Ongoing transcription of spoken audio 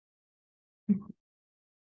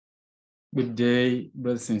Good day,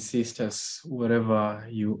 brothers and sisters, wherever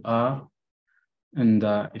you are. And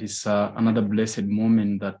it is another blessed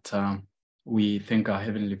moment that we thank our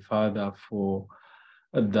Heavenly Father for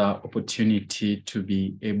the opportunity to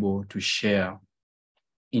be able to share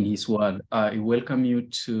in His Word. I welcome you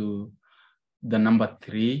to the number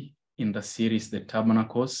 3 in the series, the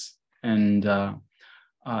Tabernacles. And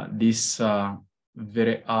this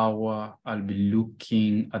very hour, I'll be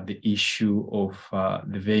looking at the issue of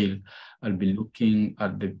the veil. I'll be looking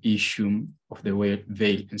at the issue of the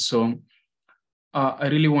veil. And so I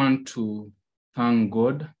really want to thank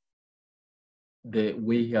God the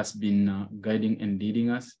way He has been guiding and leading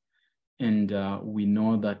us. And we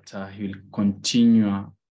know that He will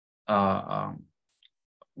continue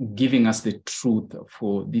giving us the truth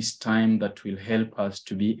for this time that will help us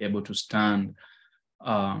to be able to stand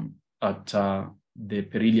at the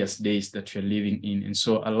perilous days that we're living in. And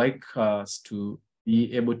so I'd like us to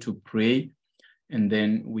be able to pray, and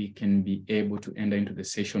then we can be able to enter into the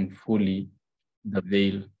session fully, the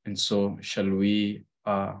veil. And so shall we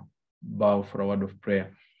bow for a word of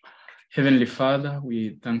prayer. Heavenly Father,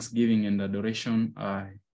 with thanksgiving and adoration,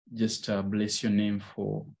 I just bless your name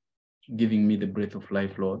for giving me the breath of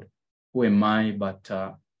life, Lord. Who am I but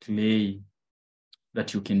clay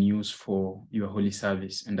that you can use for your holy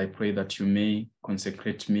service? And I pray that you may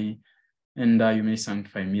consecrate me and you may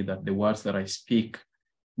sanctify me, that the words that I speak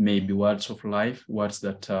may be words of life, words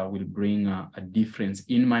that will bring a difference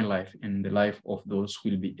in my life and the life of those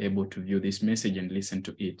who will be able to view this message and listen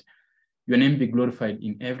to it. Your name be glorified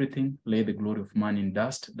in everything. Lay the glory of man in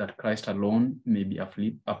dust, that Christ alone may be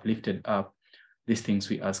uplifted up. These things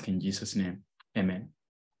we ask in Jesus' name. Amen.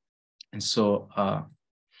 And so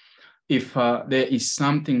if there is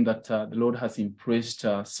something that the Lord has impressed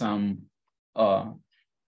some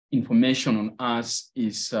information on us,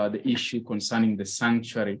 is the issue concerning the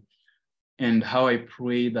sanctuary, and how I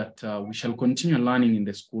pray that we shall continue learning in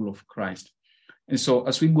the school of Christ. And so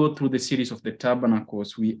as we go through the series of the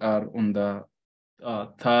Tabernacles, we are on the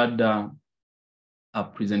third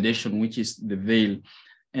presentation, which is the veil.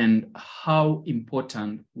 And how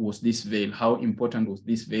important was this veil? How important was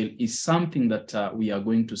this veil is something that we are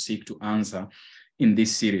going to seek to answer in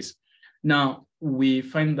this series. Now, we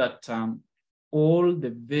find that all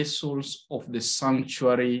the vessels of the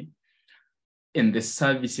sanctuary and the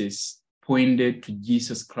services pointed to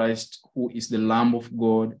Jesus Christ, who is the Lamb of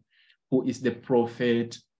God, who is the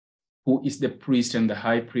prophet, who is the priest and the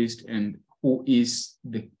high priest, and who is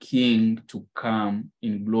the king to come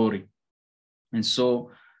in glory. And so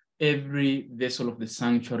every vessel of the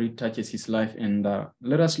sanctuary touches his life. And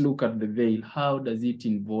let us look at the veil. How does it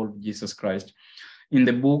involve Jesus Christ? In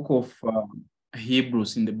the book of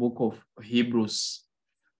Hebrews,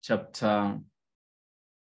 chapter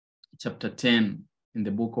 10, in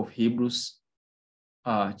the book of Hebrews,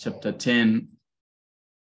 chapter 10,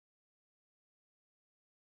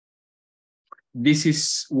 this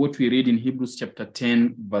is what we read in Hebrews chapter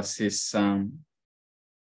 10, verses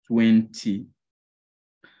 20.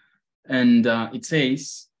 And it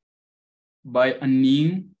says, by a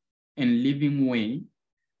new and living way,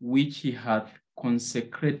 which he hath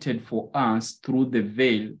consecrated for us through the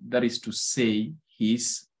veil, that is to say,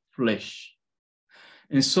 his flesh.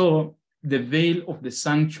 And so the veil of the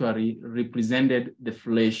sanctuary represented the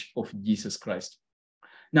flesh of Jesus Christ.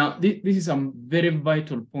 Now, this is a very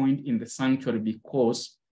vital point in the sanctuary,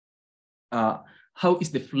 because how is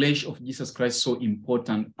the flesh of Jesus Christ so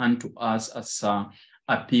important unto us as a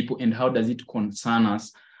people, and how does it concern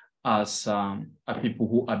us as a people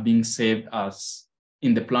who are being saved, as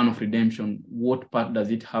in the plan of redemption? What part does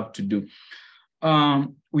it have to do?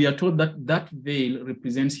 We are told that that veil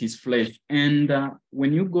represents his flesh. And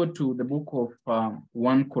when you go to the book of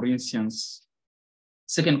 2 Corinthians,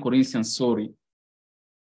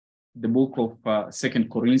 the book of 2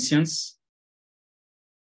 Corinthians,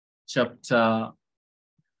 chapter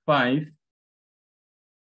 5,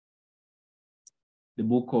 the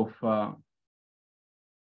book of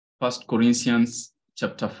 1 Corinthians,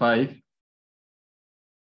 chapter 5,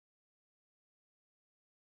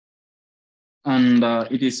 and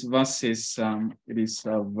it is verse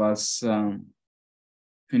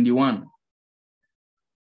 21.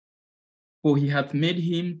 For he hath made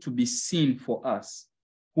him to be sin for us,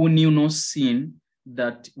 who knew no sin,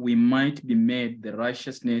 that we might be made the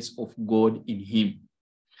righteousness of God in him.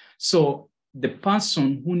 So the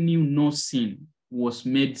person who knew no sin was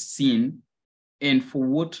made sin, and for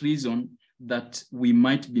what reason? That we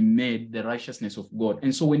might be made the righteousness of God.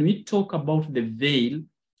 And so when we talk about the veil,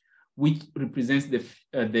 which represents the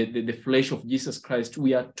flesh of Jesus Christ,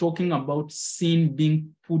 we are talking about sin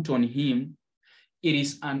being put on him it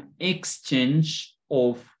is an exchange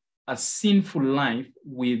of a sinful life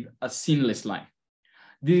with a sinless life.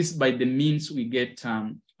 This is by the means we get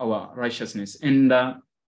our righteousness. And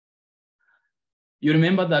you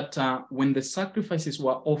remember that when the sacrifices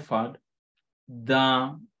were offered,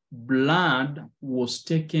 the blood was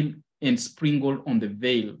taken and sprinkled on the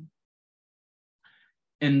veil.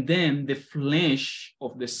 And then the flesh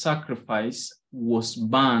of the sacrifice was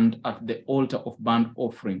burned at the altar of burnt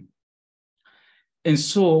offering. And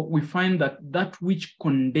so we find that that which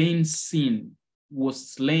contains sin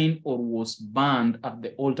was slain or was burned at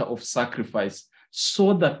the altar of sacrifice,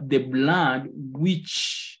 so that the blood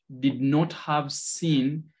which did not have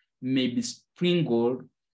sin may be sprinkled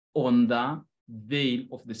on the veil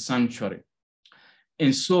of the sanctuary.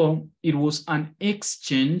 And so it was an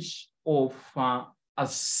exchange of a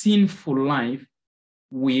sinful life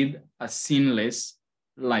with a sinless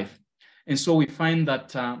life. And so we find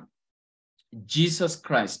that Jesus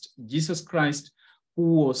Christ, who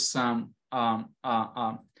was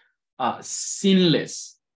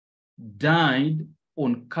sinless, died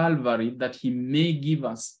on Calvary that he may give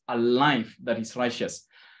us a life that is righteous.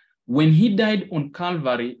 When he died on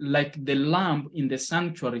Calvary, like the lamb in the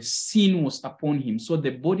sanctuary, sin was upon him. So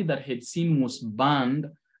the body that had sin was burned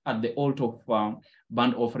at the altar of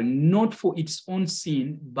burnt offering, not for its own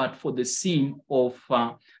sin, but for the sin of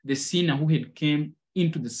the sinner who had come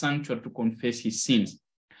into the sanctuary to confess his sins.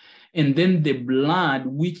 And then the blood,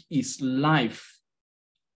 which is life,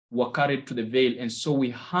 were carried to the veil. And so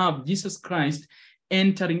we have Jesus Christ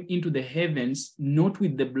entering into the heavens, not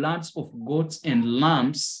with the bloods of goats and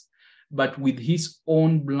lambs, but with his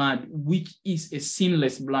own blood, which is a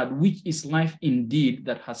sinless blood, which is life indeed,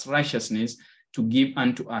 that has righteousness to give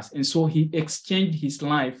unto us. And so he exchanged his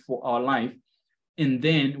life for our life. And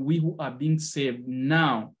then we who are being saved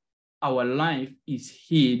now, our life is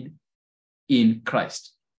hid in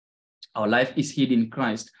Christ. Our life is hid in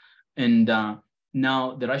Christ. And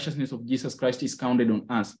now the righteousness of Jesus Christ is counted on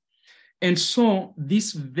us. And so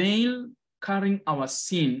this veil carrying our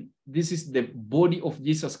sin, this is the body of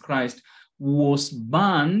Jesus Christ, was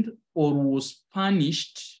burned or was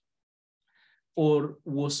punished or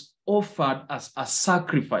was offered as a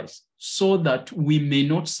sacrifice so that we may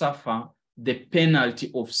not suffer the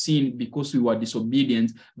penalty of sin because we were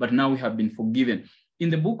disobedient, but now we have been forgiven. In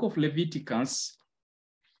the book of Leviticus,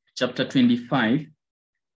 chapter 25,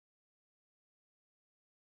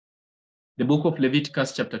 the book of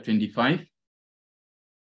Leviticus, chapter 25,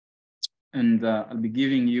 and I'll be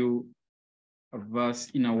giving you a verse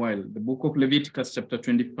in a while. The book of Leviticus, chapter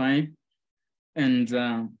 25, and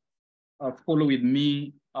follow with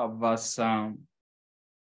me verse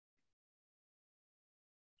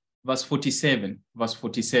 47. Verse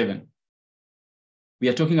 47. We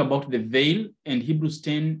are talking about the veil, and Hebrews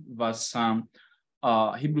 10 verse 20. We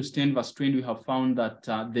have found that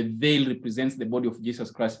the veil represents the body of Jesus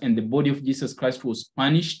Christ, and the body of Jesus Christ was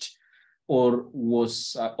punished or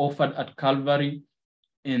was offered at Calvary,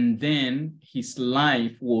 and then his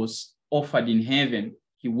life was offered in heaven.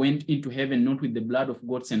 He went into heaven not with the blood of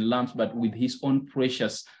goats and lambs, but with his own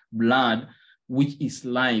precious blood, which is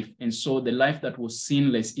life. And so the life that was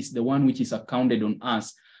sinless is the one which is accounted on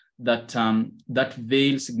us. That that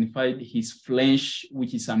veil signified his flesh,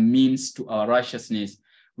 which is a means to our righteousness.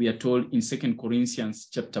 We are told in 2 Corinthians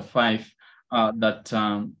chapter 5 that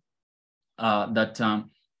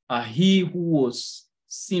he who was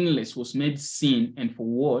sinless was made sin, and for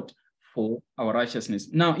what? For our righteousness.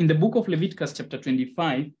 Now, in the book of Leviticus chapter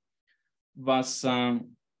 25, verse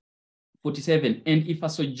 47, and if a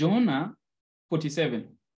sojourner, 47,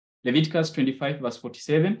 Leviticus 25, verse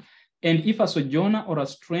 47, and if a sojourner or a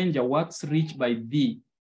stranger wax rich by thee,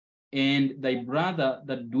 and thy brother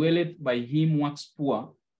that dwelleth by him wax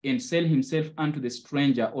poor, and sell himself unto the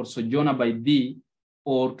stranger or sojourner by thee,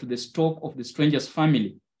 or to the stock of the stranger's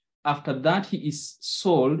family, after that he is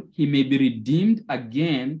sold, he may be redeemed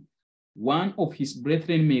again. One of his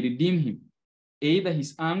brethren may redeem him. Either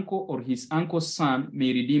his uncle or his uncle's son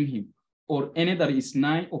may redeem him, or any that is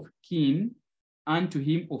nigh of kin unto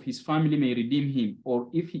him of his family may redeem him, or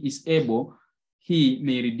if he is able, he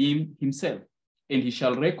may redeem himself. And he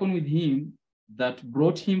shall reckon with him that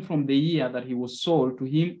brought him from the year that he was sold to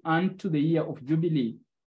him unto the year of Jubilee.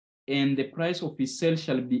 And the price of his sale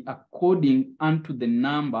shall be according unto the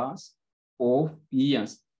numbers of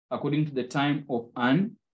years, according to the time of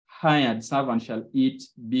an hired servant shall it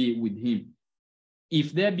be with him.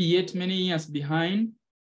 If there be yet many years behind,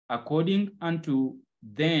 according unto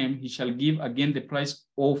them he shall give again the price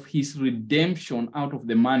of his redemption out of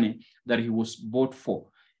the money that he was bought for.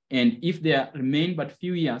 And if there remain but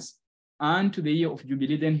few years unto the year of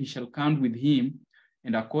Jubilee, then he shall count with him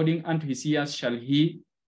and according unto his years shall he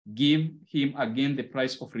give him again the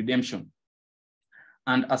price of redemption.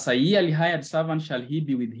 And as a yearly hired servant shall he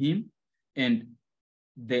be with him, and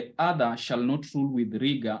the other shall not rule with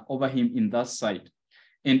rigor over him in that sight.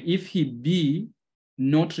 And if he be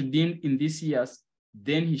not redeemed in these years,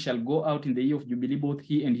 then he shall go out in the year of Jubilee, both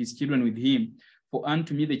he and his children with him. For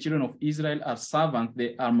unto me the children of Israel are servants.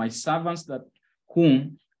 They are my servants, that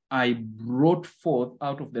whom I brought forth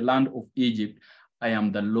out of the land of Egypt. I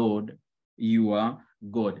am the Lord your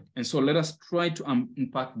God. And so let us try to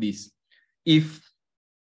unpack this. If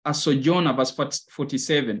a sojourner, verse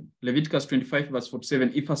 47, Leviticus 25, verse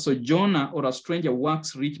 47, if a sojourner or a stranger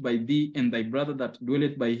works rich by thee, and thy brother that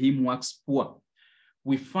dwelleth by him works poor,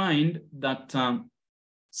 we find that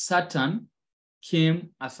Satan came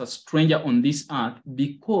as a stranger on this earth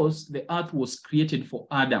because the earth was created for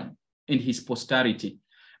Adam and his posterity.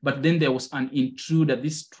 But then there was an intruder,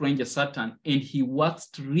 this stranger Satan, and he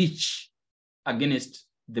waxed rich against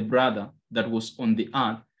the brother that was on the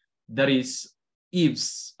earth, that is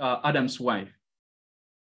Adam's wife,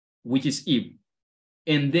 which is Eve.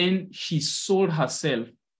 And then she sold herself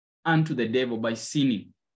unto the devil by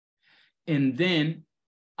sinning. And then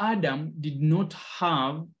Adam did not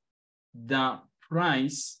have the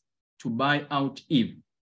price to buy out Eve.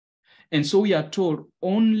 And so we are told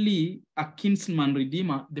only a kinsman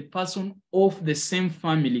redeemer, the person of the same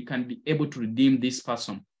family, can be able to redeem this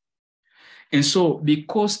person. And so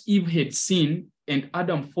because Eve had sinned and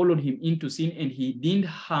Adam followed him into sin, and he didn't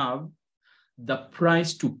have the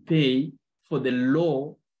price to pay for the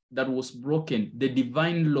law that was broken, the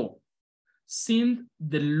divine law. Since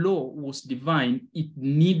the law was divine, it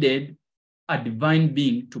needed a divine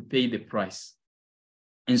being to pay the price.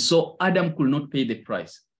 And so Adam could not pay the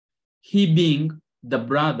price, he being the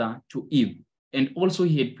brother to Eve. And also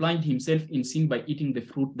he had plunged himself in sin by eating the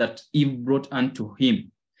fruit that Eve brought unto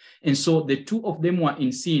him. And so the two of them were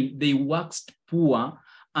in sin. They waxed poor,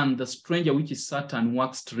 and the stranger, which is Satan,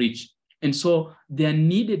 waxed rich. And so there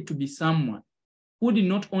needed to be someone who did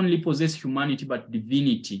not only possess humanity, but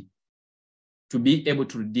divinity, to be able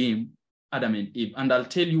to redeem Adam and Eve. And I'll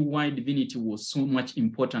tell you why divinity was so much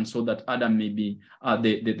important, so that Adam may be,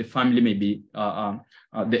 the family may be,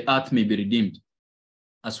 the earth may be redeemed,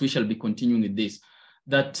 as we shall be continuing with this.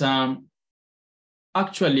 That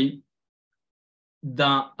actually,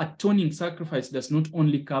 the atoning sacrifice does not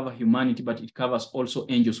only cover humanity, but it covers also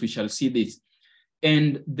angels. We shall see this.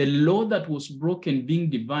 And the law that was broken, being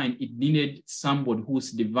divine, it needed somebody who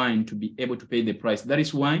is divine to be able to pay the price. That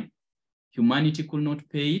is why humanity could not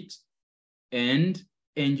pay it, and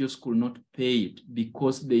angels could not pay it,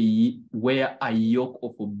 because they were a yoke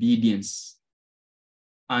of obedience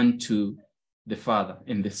unto the Father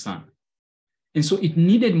and the Son. And so it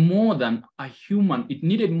needed more than a human, it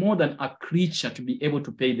needed more than a creature to be able to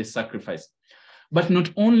pay the sacrifice. But not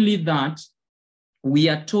only that, we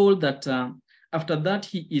are told that after that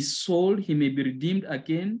he is sold, he may be redeemed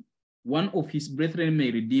again. One of his brethren may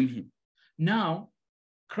redeem him. Now,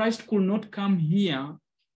 Christ could not come here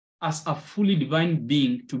as a fully divine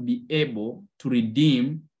being to be able to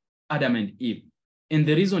redeem Adam and Eve. And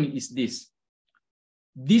the reason is this.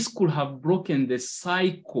 This could have broken the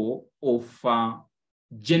cycle of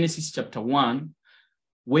Genesis chapter 1,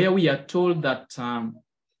 where we are told that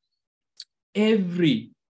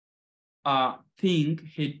every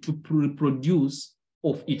thing had to reproduce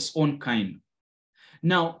of its own kind.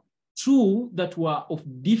 Now, two that were of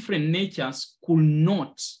different natures could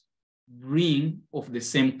not bring of the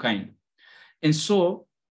same kind. And so,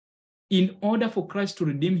 in order for Christ to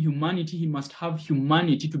redeem humanity, he must have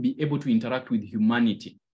humanity to be able to interact with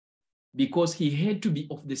humanity, because he had to be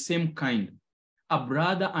of the same kind. A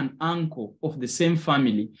brother and uncle of the same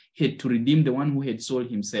family had to redeem the one who had sold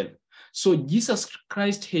himself. So Jesus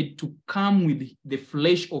Christ had to come with the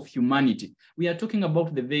flesh of humanity. We are talking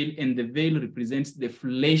about the veil, and the veil represents the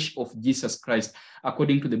flesh of Jesus Christ,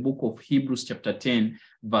 according to the book of Hebrews chapter 10,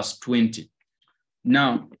 verse 20.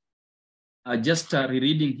 Now, just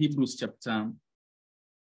rereading Hebrews chapter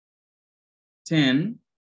 10,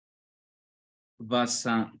 verse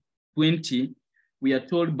 20, we are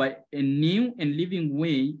told, by a new and living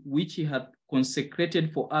way which he hath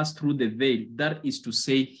consecrated for us through the veil, that is to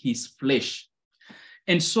say, his flesh.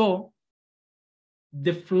 And so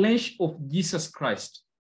the flesh of Jesus Christ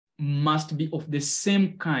must be of the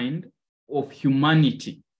same kind of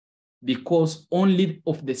humanity, because only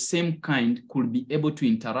of the same kind could be able to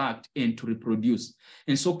interact and to reproduce.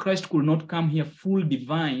 And so Christ could not come here full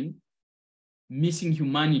divine, missing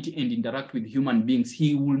humanity and interact with human beings.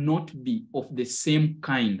 He will not be of the same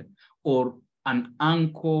kind, or an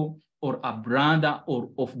uncle or a brother, or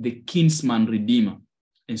of the kinsman redeemer.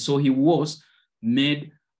 And so he was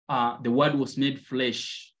made, the word was made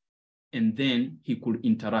flesh, and then he could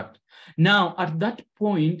interact. Now, at that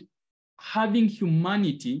point, having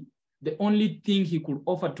humanity, the only thing he could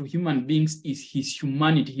offer to human beings is his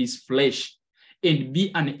humanity, his flesh, and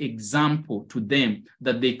be an example to them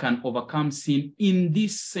that they can overcome sin in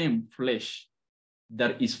this same flesh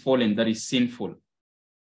that is fallen, that is sinful.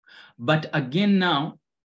 But again now,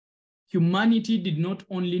 humanity did not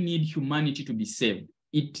only need humanity to be saved,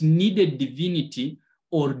 it needed divinity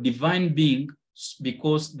or divine being,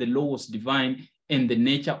 because the law was divine and the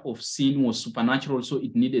nature of sin was supernatural, so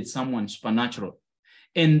it needed someone supernatural.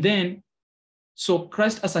 And then, so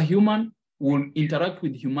Christ as a human will interact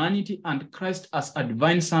with humanity, and Christ as a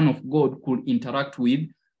divine Son of God could interact with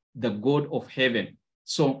the God of heaven.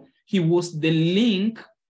 So he was the link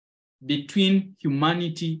between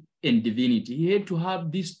humanity and divinity. He had to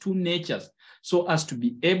have these two natures so as to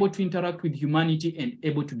be able to interact with humanity and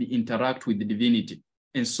able to interact with the divinity.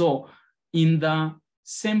 And so in the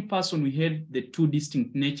same person, we had the two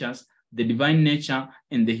distinct natures, the divine nature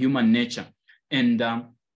and the human nature. And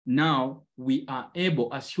now we are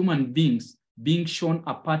able, as human beings, being shown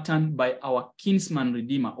a pattern by our kinsman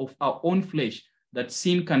redeemer of our own flesh, that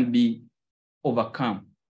sin can be overcome.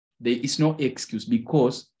 There is no excuse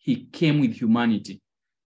because he came with humanity,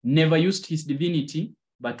 never used his divinity,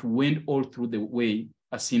 but went all through the way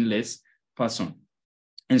a sinless person.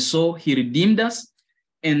 And so he redeemed us,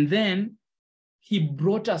 and then he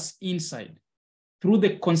brought us inside. Through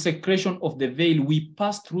the consecration of the veil, we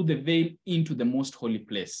passed through the veil into the most holy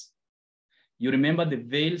place. You remember the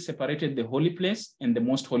veil separated the holy place and the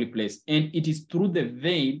most holy place. And it is through the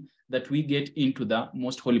veil that we get into the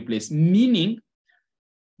most holy place, meaning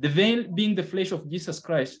the veil being the flesh of Jesus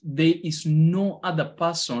Christ, there is no other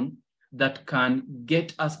person that can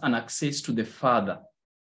get us an access to the Father.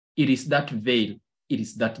 It is that veil. It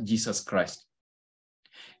is that Jesus Christ.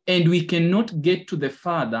 And we cannot get to the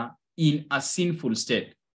Father in a sinful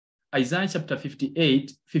state. Isaiah chapter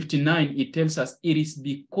 59, it tells us it is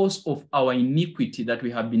because of our iniquity that we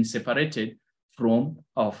have been separated from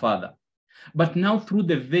our Father. But now through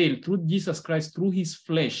the veil, through Jesus Christ, through his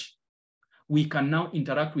flesh, we can now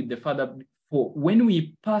interact with the Father. For when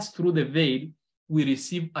we pass through the veil, we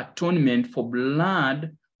receive atonement, for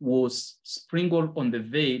blood was sprinkled on the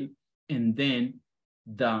veil, and then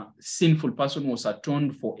the sinful person was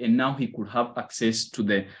atoned for, and now he could have access to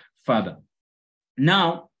the Father.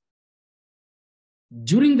 Now,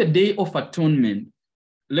 during the day of atonement,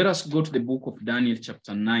 let us go to the book of Daniel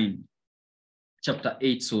chapter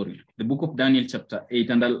 8, the book of Daniel chapter 8,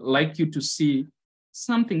 and I'd like you to see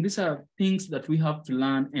something. These are things that we have to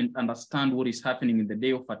learn and understand what is happening in the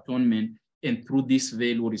day of atonement, and through this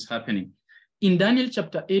veil, what is happening. In Daniel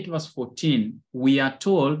chapter 8, verse 14, we are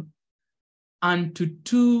told, unto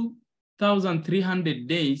 2,300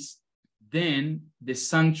 days, then the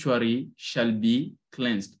sanctuary shall be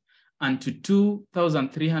cleansed. Unto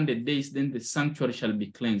 2,300 days, then the sanctuary shall be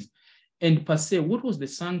cleansed. And per se, what was the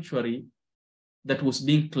sanctuary that was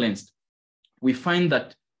being cleansed? We find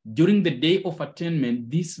that during the day of atonement,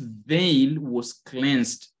 this veil was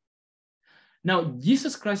cleansed. Now,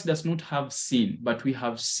 Jesus Christ does not have sin, but we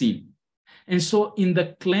have sin. And so in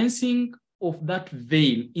the cleansing of that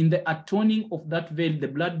veil, in the atoning of that veil, the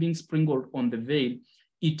blood being sprinkled on the veil,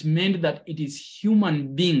 it meant that it is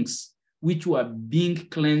human beings which were being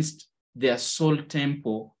cleansed, their soul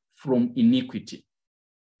temple, from iniquity.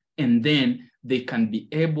 And then they can be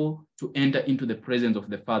able to enter into the presence of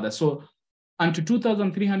the Father. So unto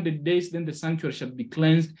 2,300 days, then the sanctuary shall be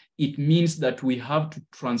cleansed. It means that we have to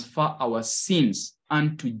transfer our sins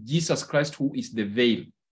unto Jesus Christ, who is the veil.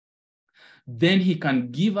 Then he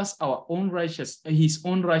can give us our own his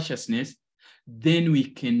own righteousness. Then we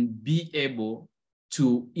can be able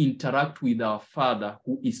to interact with our Father,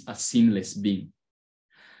 who is a sinless being.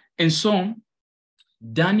 And so,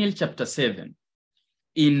 Daniel chapter 7,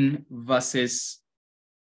 in verses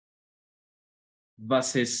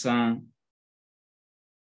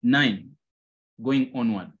 9, going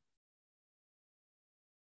onward.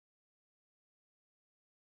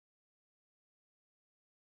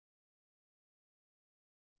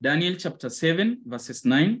 Daniel chapter 7, verses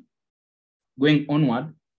 9, going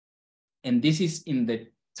onward. And this is in the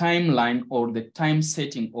timeline or the time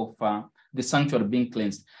setting of the sanctuary being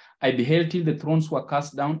cleansed. I beheld till the thrones were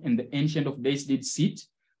cast down, and the Ancient of Days did sit,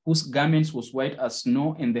 whose garments was white as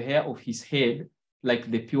snow, and the hair of his head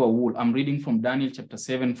like the pure wool. I'm reading from Daniel chapter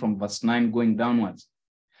 7 from verse 9 going downwards.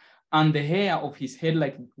 And the hair of his head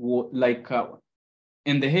like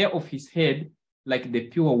the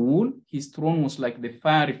pure wool. His throne was like the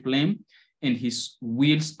fiery flame, and his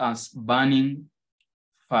wheels as burning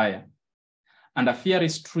fire. And a fiery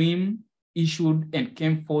stream issued and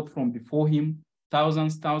came forth from before him.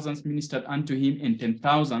 Thousands ministered unto him, and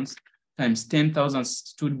 10,000 times 10,000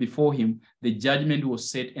 stood before him. The judgment was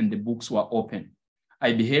set, and the books were open.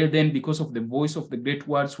 I beheld then, because of the voice of the great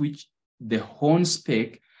words which the horn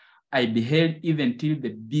spake, I beheld even till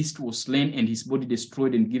the beast was slain, and his body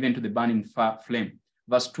destroyed and given to the burning flame.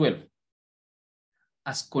 Verse 12.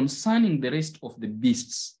 As concerning the rest of the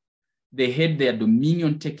beasts, they had their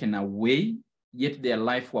dominion taken away, yet their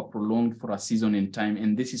life were prolonged for a season and time.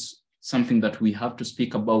 And this is something that we have to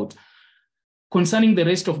speak about. Concerning the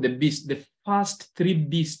rest of the beasts, the first three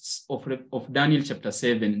beasts of Daniel chapter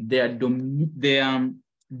 7, their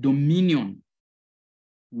dominion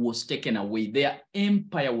was taken away. Their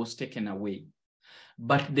empire was taken away.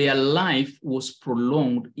 But their life was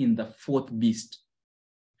prolonged in the fourth beast.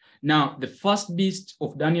 Now, the first beast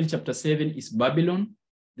of Daniel chapter 7 is Babylon.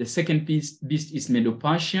 The second beast is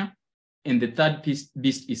Medo-Persia. And the third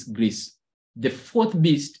beast is Greece. The fourth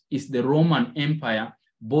beast is the Roman Empire,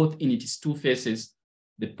 both in its two faces,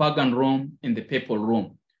 the pagan Rome and the papal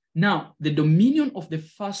Rome. Now, the dominion of the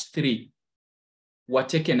first three were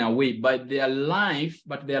taken away by their life,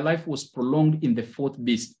 but their life was prolonged in the fourth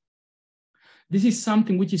beast. This is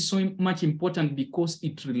something which is so much important because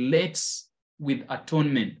it relates with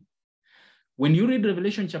atonement. When you read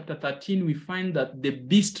Revelation chapter 13, we find that the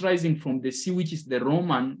beast rising from the sea, which is the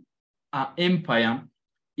Roman Empire,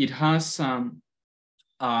 it has the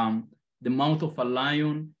mouth of a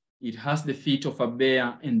lion, it has the feet of a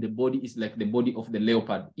bear, and the body is like the body of the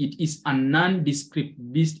leopard. It is a nondescript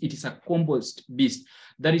beast. It is a composite beast.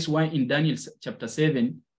 That is why in Daniel chapter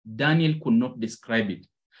 7, Daniel could not describe it.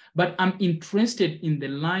 But I'm interested in the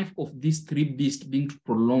life of these three beasts being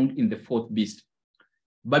prolonged in the fourth beast.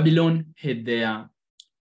 Babylon had their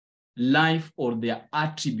life or their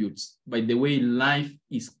attributes. By the way, life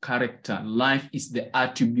is character. Life is the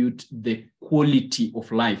attribute, the quality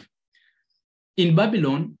of life. In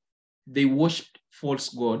Babylon, they worshipped false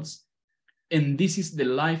gods, and this is the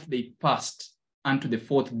life they passed unto the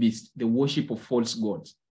fourth beast, the worship of false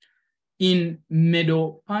gods. In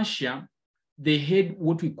Medo-Persia, they had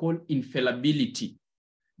what we call infallibility.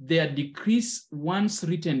 Their decrees, once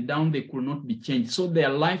written down, they could not be changed. So their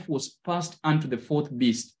life was passed unto the fourth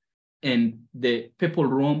beast. And the papal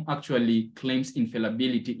Rome actually claims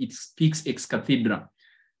infallibility. It speaks ex cathedra.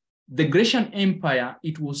 The Grecian Empire,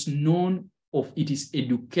 it was known of its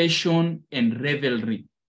education and revelry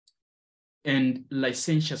and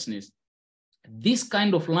licentiousness. This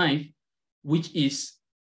kind of life, which is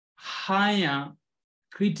higher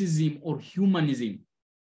criticism or humanism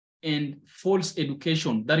and false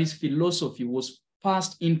education, that is philosophy, was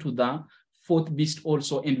passed into the fourth beast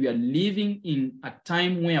also. And we are living in a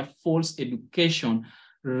time where false education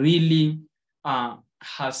really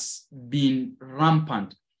has been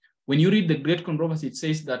rampant. When you read the Great Controversy, it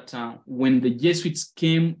says that when the Jesuits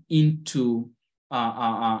came into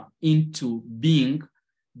being,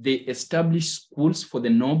 they established schools for the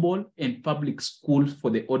noble and public schools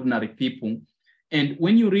for the ordinary people. And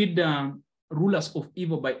when you read Rulers of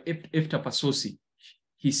Evil by Efta,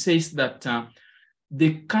 he says that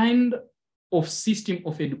the kind of system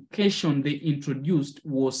of education they introduced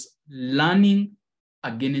was learning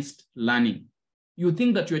against learning. You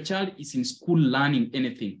think that your child is in school learning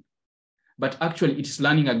anything, but actually it is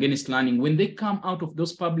learning against learning. When they come out of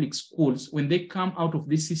those public schools, when they come out of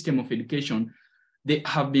this system of education, they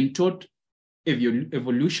have been taught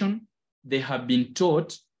evolution. They have been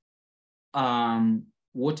taught,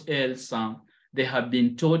 what else? They have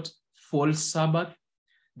been taught false Sabbath.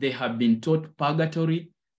 They have been taught purgatory.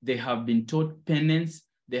 They have been taught penance.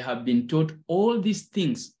 They have been taught all these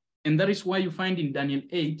things. And that is why you find in Daniel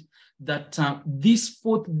 8 that this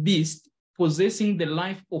fourth beast, possessing the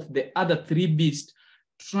life of the other three beasts,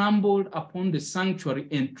 trembled upon the sanctuary,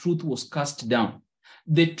 and truth was cast down.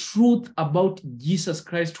 The truth about Jesus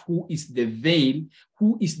Christ, who is the veil,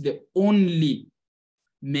 who is the only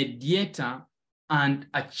mediator and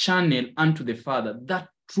a channel unto the Father, that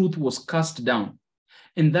truth was cast down.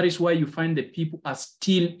 And that is why you find that people are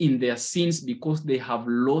still in their sins, because they have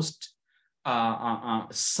lost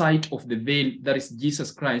sight of the veil, that is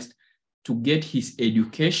Jesus Christ, to get his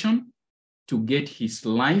education, to get his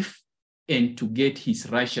life, and to get his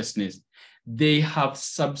righteousness. They have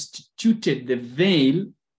substituted the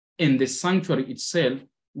veil and the sanctuary itself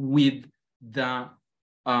with the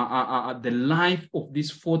life of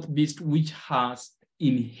this fourth beast, which has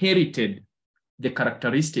inherited the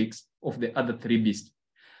characteristics of the other three beasts.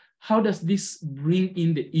 How does this bring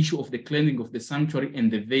in the issue of the cleansing of the sanctuary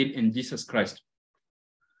and the veil and Jesus Christ?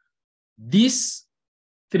 This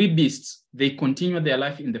three beasts, they continue their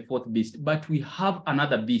life in the fourth beast, but we have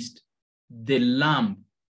another beast, the Lamb,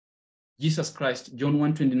 Jesus Christ, John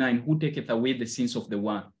 1:29, who taketh away the sins of the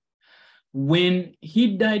world. When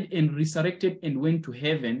he died and resurrected and went to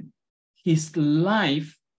heaven, his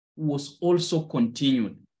life was also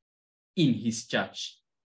continued in his church,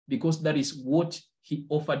 because that is what he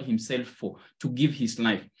offered himself for, to give his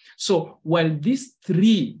life. So while these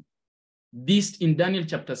three beasts in Daniel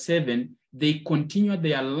chapter 7, they continue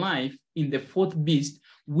their life in the fourth beast,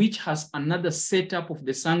 which has another setup of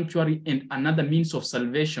the sanctuary and another means of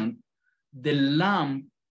salvation, the Lamb,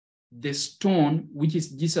 the stone, which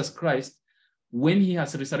is Jesus Christ, when he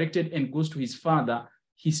has resurrected and goes to his Father,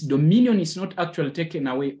 his dominion is not actually taken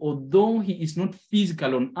away. Although he is not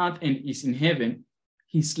physical on earth and is in heaven,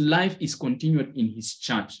 his life is continued in his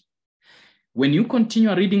church. When you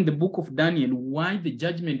continue reading the book of Daniel, why the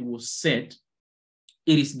judgment was set,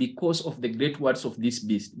 it is because of the great words of this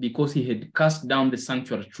beast, because he had cast down the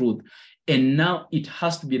sanctuary truth, and now it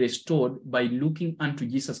has to be restored by looking unto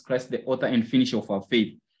Jesus Christ, the author and finisher of our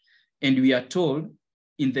faith. And we are told,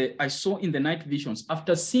 I saw in the night visions,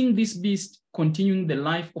 after seeing this beast continuing the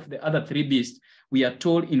life of the other three beasts, we are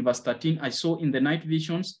told in verse 13, I saw in the night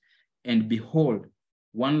visions, and behold,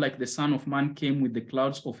 one like the Son of Man came with the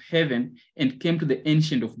clouds of heaven and came to the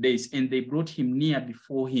Ancient of Days, and they brought him near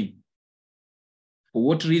before him. For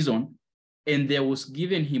what reason? And there was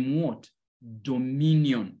given him what?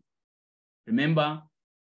 Dominion. Remember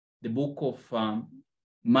the book of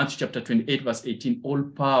Matthew chapter 28, verse 18, all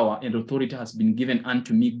power and authority has been given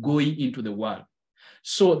unto me going into the world.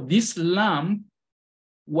 So this Lamb,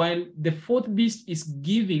 while the fourth beast is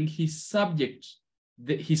giving his subject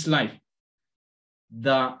his life,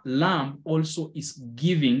 the Lamb also is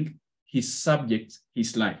giving his subject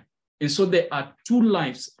his life. And so there are two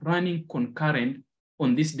lives running concurrent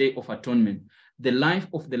on this day of atonement. The life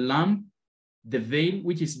of the Lamb, the veil,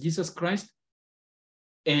 which is Jesus Christ,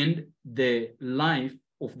 and the life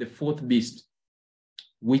of the fourth beast,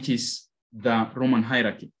 which is the Roman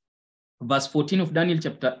hierarchy. Verse 14 of Daniel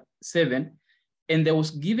chapter 7, and there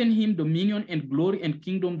was given him dominion and glory and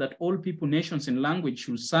kingdom, that all people, nations, and language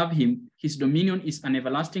should serve him. His dominion is an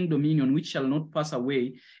everlasting dominion which shall not pass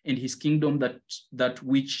away, and his kingdom that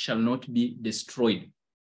which shall not be destroyed.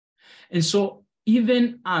 And so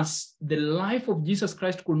even as the life of Jesus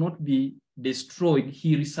Christ could not be destroyed,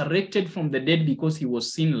 he resurrected from the dead because he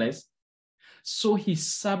was sinless, so his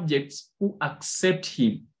subjects who accept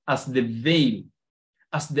him as the veil,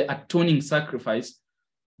 as the atoning sacrifice,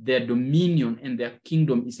 their dominion and their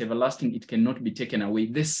kingdom is everlasting. It cannot be taken away.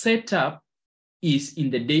 The setup is in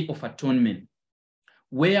the day of atonement,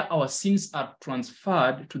 where our sins are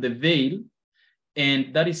transferred to the veil,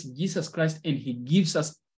 and that is Jesus Christ, and he gives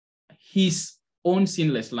us his own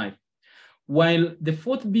sinless life. While the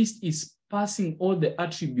fourth beast is passing all the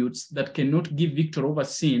attributes that cannot give victory over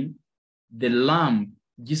sin, the Lamb,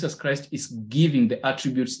 Jesus Christ, is giving the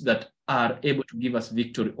attributes that are able to give us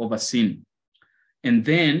victory over sin. And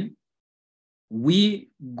then we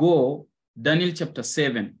go Daniel chapter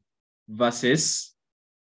 7, verses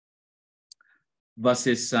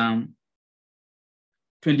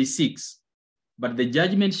 26. But the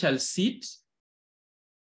judgment shall sit,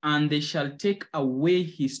 and they shall take away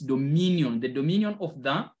his dominion, the dominion of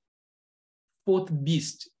the fourth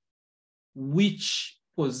beast, which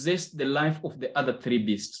possessed the life of the other three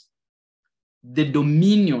beasts. The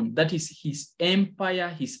dominion, that is his empire,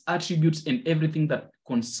 his attributes, and everything that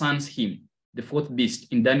concerns him, the fourth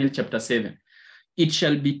beast in Daniel chapter 7. It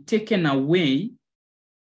shall be taken away.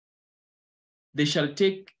 They shall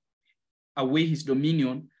take away his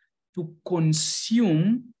dominion to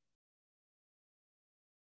consume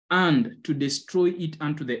and to destroy it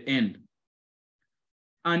unto the end.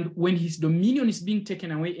 And when his dominion is being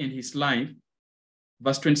taken away in his life,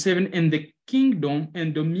 verse 27, and the kingdom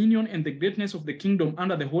and dominion and the greatness of the kingdom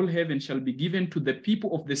under the whole heaven shall be given to the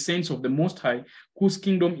people of the saints of the Most High, whose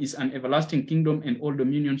kingdom is an everlasting kingdom, and all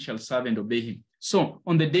dominion shall serve and obey him. So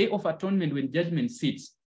on the day of atonement, when judgment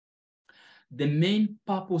sits, the main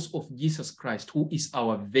purpose of Jesus Christ, who is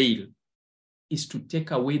our veil, is to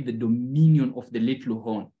take away the dominion of the little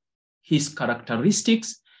horn, his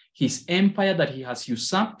characteristics, his empire that he has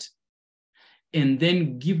usurped, and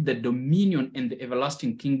then give the dominion and the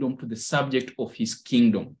everlasting kingdom to the subject of his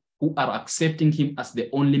kingdom, who are accepting him as the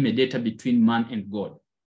only mediator between man and God.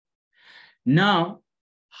 Now,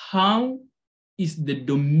 how is the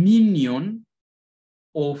dominion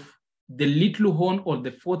of the little horn or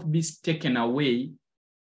the fourth beast taken away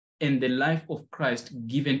and the life of Christ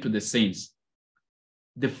given to the saints?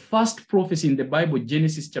 The first prophecy in the Bible,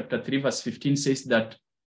 Genesis chapter 3, verse 15, says that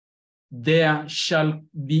there shall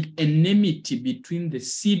be enmity between the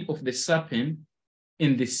seed of the serpent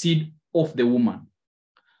and the seed of the woman.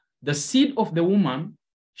 The seed of the woman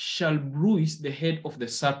shall bruise the head of the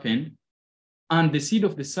serpent, and the seed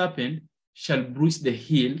of the serpent shall bruise the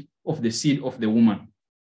heel of the seed of the woman.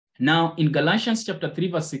 Now, in Galatians chapter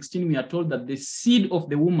 3, verse 16, we are told that the seed of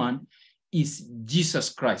the woman is Jesus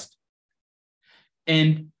Christ.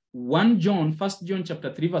 And 1 John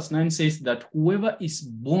chapter 3, verse 9 says that whoever is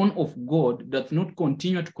born of God doth not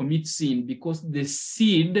continue to commit sin, because the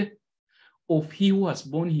seed of he who has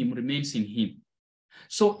born him remains in him.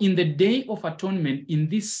 So in the Day of Atonement, in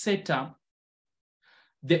this setup,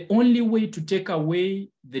 the only way to take away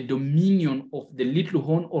the dominion of the little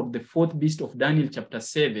horn or the fourth beast of Daniel chapter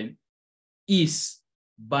 7 is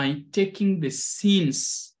by taking the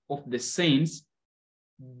sins of the saints,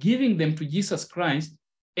 giving them to Jesus Christ,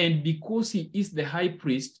 and because he is the high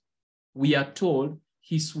priest, we are told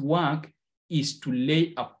his work is to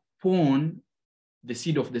lay upon the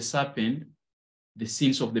seed of the serpent the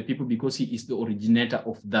sins of the people, because he is the originator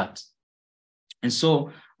of that. And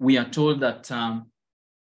so we are told that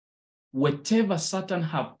whatever Satan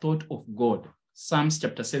have thought of God, Psalms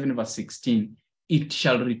chapter 7, verse 16, it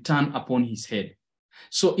shall return upon his head.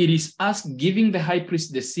 So it is us giving the high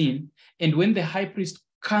priest the sin, and when the high priest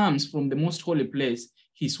comes from the most holy place,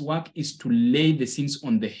 his work is to lay the sins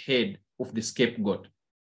on the head of the scapegoat,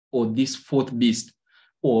 or this fourth beast,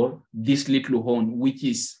 or this little horn, which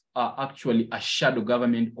is actually a shadow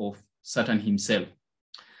government of Satan himself.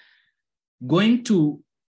 Going to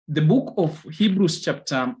the book of Hebrews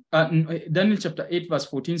chapter, Daniel chapter 8, verse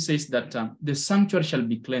 14 says that the sanctuary shall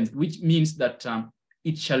be cleansed, which means that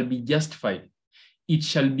it shall be justified. It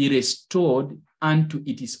shall be restored unto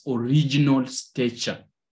its original stature.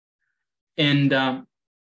 And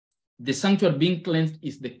the sanctuary being cleansed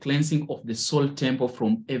is the cleansing of the soul temple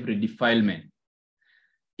from every defilement.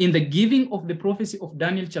 In the giving of the prophecy of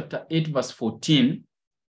Daniel chapter 8, verse 14,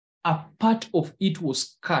 a part of it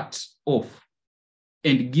was cut off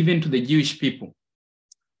and given to the Jewish people,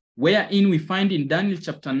 wherein we find in Daniel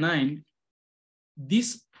chapter 9,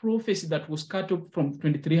 this prophecy that was cut off from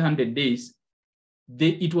 2300 days,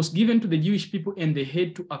 it was given to the Jewish people and they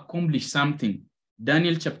had to accomplish something.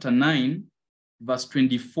 Daniel chapter 9, verse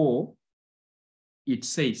 24, it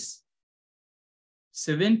says,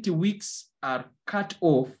 70 weeks are cut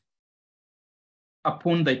off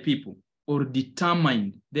upon thy people, or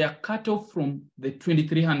determined. They are cut off from the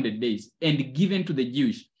 2300 days and given to the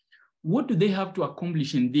Jewish. What do they have to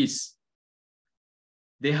accomplish in this?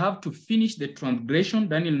 They have to finish the transgression,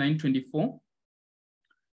 Daniel 9:24,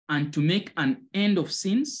 and to make an end of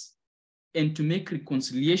sins, and to make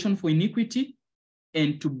reconciliation for iniquity,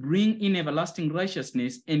 and to bring in everlasting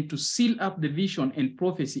righteousness, and to seal up the vision and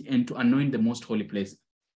prophecy, and to anoint the most holy place.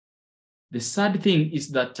 The sad thing is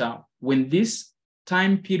that when this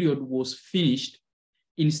time period was finished,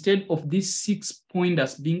 instead of these 6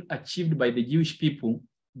 pointers being achieved by the Jewish people,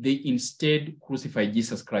 they instead crucified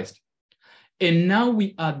Jesus Christ. And now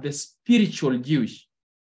we are the spiritual Jewish,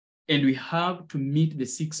 and we have to meet the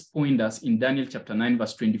 6 pointers in Daniel chapter 9,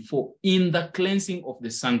 verse 24, in the cleansing of the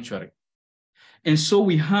sanctuary. And so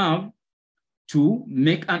we have to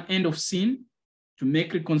make an end of sin, to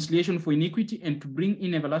make reconciliation for iniquity, and to bring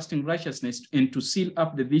in everlasting righteousness, and to seal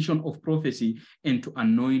up the vision of prophecy, and to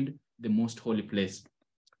anoint the most holy place.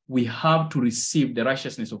 We have to receive the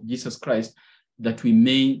righteousness of Jesus Christ that we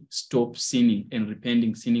may stop sinning and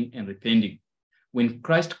repenting, sinning and repenting. When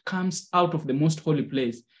Christ comes out of the most holy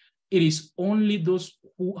place, it is only those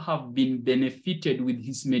who have been benefited with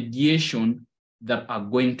his mediation that are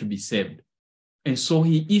going to be saved. And so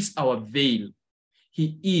he is our veil.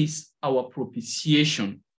 He is our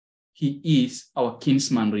propitiation. He is our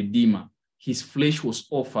kinsman redeemer. His flesh was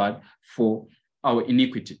offered for our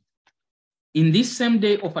iniquity. In this same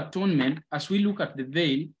Day of Atonement, as we look at the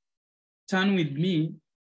veil, turn with me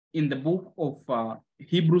in the book of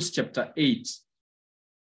Hebrews chapter 8.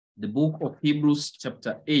 The book of Hebrews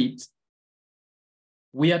chapter 8.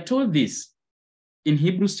 We are told this in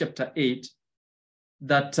Hebrews chapter 8,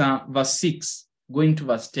 that verse 6, going to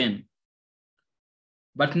verse 10.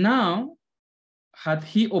 But now hath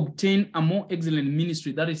he obtained a more excellent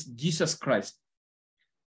ministry, that is Jesus Christ,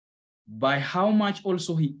 by how much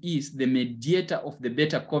also he is the mediator of the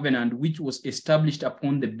better covenant, which was established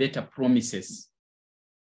upon the better promises.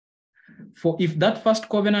 For if that first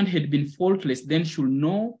covenant had been faultless, then should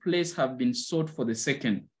no place have been sought for the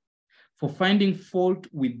second. For finding fault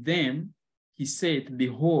with them, he said,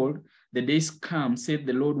 behold, the days come, saith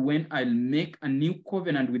the Lord, when I'll make a new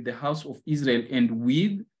covenant with the house of Israel and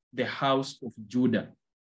with the house of Judah.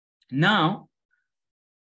 Now,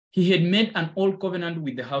 He had made an old covenant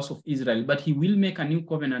with the house of Israel, but he will make a new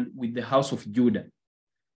covenant with the house of Judah.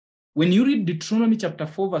 When you read Deuteronomy chapter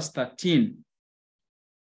 4, verse 13,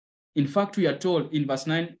 in fact, we are told in verse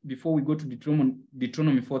 9, before we go to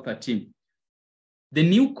Deuteronomy 4:13, the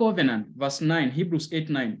new covenant, verse 9, Hebrews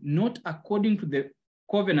 8:9, not according to the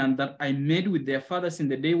covenant that I made with their fathers in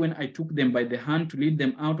the day when I took them by the hand to lead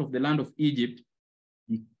them out of the land of Egypt,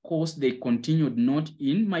 because they continued not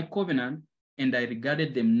in my covenant, and I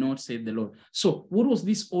regarded them not, said the Lord. So what was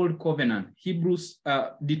this old covenant?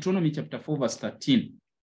 Deuteronomy chapter 4, verse 13.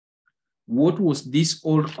 What was this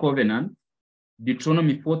old covenant?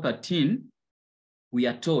 Deuteronomy 4:13, we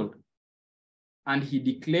are told, and he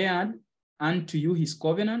declared unto you his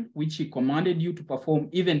covenant, which he commanded you to perform,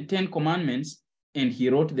 even 10 commandments, and he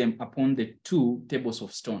wrote them upon the 2 tables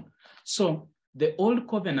of stone. So the old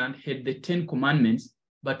covenant had the 10 commandments,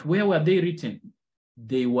 but where were they written?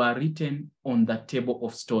 They were written on the table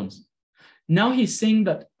of stones. Now he's saying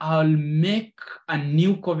that I'll make a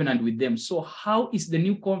new covenant with them. So how is the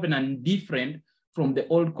new covenant different from the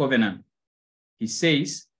old covenant? He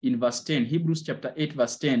says in verse 10, Hebrews chapter 8,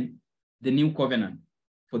 verse 10, the new covenant.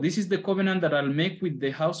 For this is the covenant that I'll make with the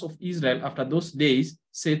house of Israel after those days,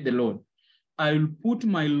 said the Lord. I will put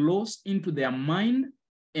my laws into their mind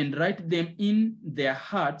and write them in their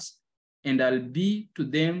hearts, and I'll be to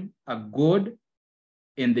them a God,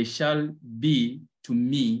 and they shall be to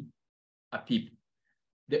me a people.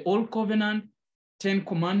 The old covenant, 10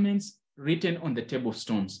 commandments written on the table of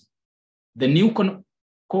stones. The new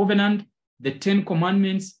covenant, the 10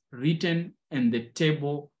 commandments written in the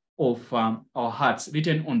table of our hearts,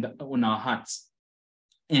 written on our hearts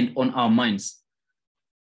and on our minds,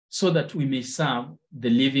 so that we may serve the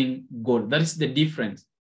living God. That is the difference.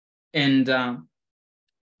 And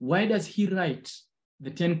why does he write the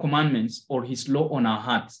 10 commandments or his law on our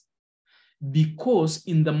hearts? Because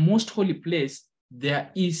in the most holy place, there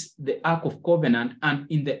is the Ark of Covenant, and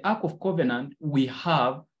in the Ark of Covenant, we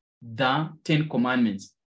have the 10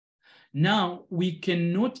 commandments. Now, we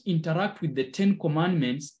cannot interact with the 10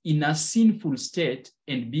 commandments in a sinful state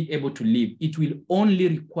and be able to live. It will only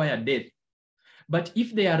require death. But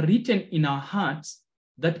if they are written in our hearts,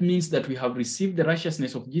 that means that we have received the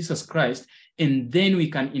righteousness of Jesus Christ, and then we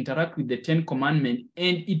can interact with the 10 commandments,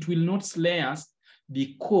 and it will not slay us,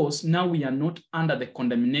 because now we are not under the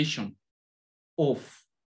condemnation of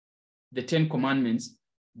the 10 commandments,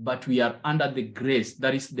 but we are under the grace,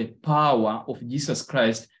 that is the power of Jesus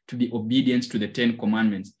Christ, to be obedient to the 10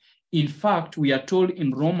 commandments. In fact, we are told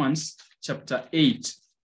in Romans chapter 8,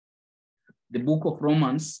 the book of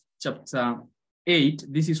Romans chapter 8,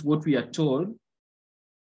 this is what we are told.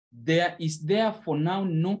 There is therefore now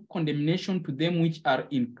no condemnation to them which are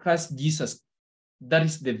in Christ Jesus, that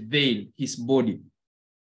is the veil, his body,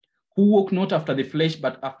 who walk not after the flesh,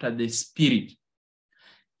 but after the Spirit.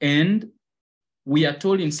 And we are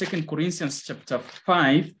told in 2 Corinthians chapter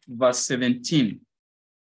 5, verse 17.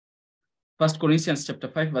 1 Corinthians chapter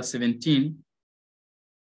 5, verse 17.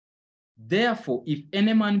 Therefore, if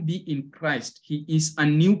any man be in Christ, he is a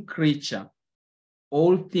new creature.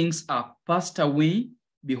 All things are passed away.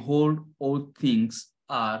 Behold, all things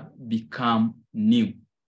are become new.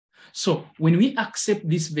 So when we accept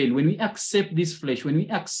this veil, when we accept this flesh, when we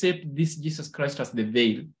accept this Jesus Christ as the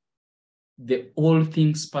veil, the old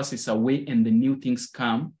things passes away and the new things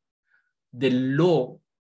come. The law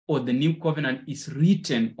or the new covenant is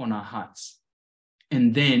written on our hearts.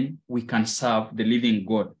 And then we can serve the living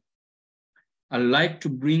God. I'd like to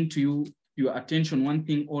bring to your attention one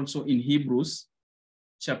thing also in Hebrews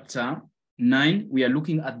chapter 9. We are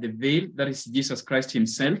looking at the veil, that is Jesus Christ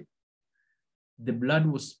himself. The blood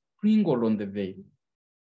was sprinkled on the veil.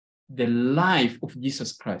 The life of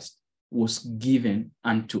Jesus Christ was given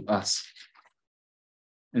unto us.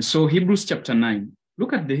 And so Hebrews chapter 9,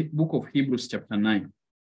 look at the book of Hebrews chapter 9.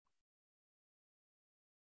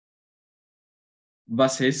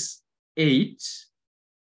 Verses 8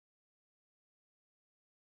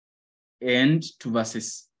 and to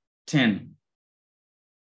verses 10.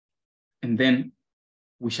 And then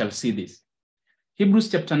we shall see this. Hebrews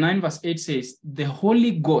chapter 9 verse 8 says, the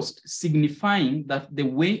Holy Ghost, signifying that the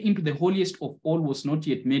way into the holiest of all was not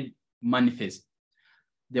yet made manifest.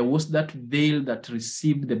 There was that veil that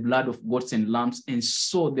received the blood of goats and lambs, and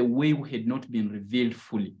so the way had not been revealed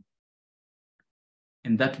fully.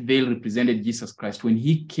 And that veil represented Jesus Christ. When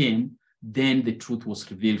he came, then the truth was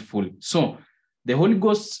revealed fully. So the Holy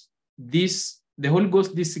Ghost, this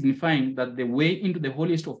signifying that the way into the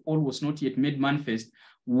holiest of all was not yet made manifest,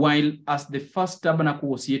 while as the first tabernacle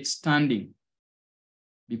was yet standing,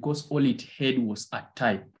 because all it had was a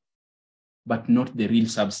type, but not the real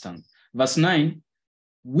substance. Verse 9,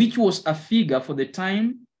 which was a figure for the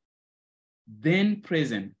time then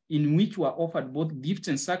present, in which were offered both gifts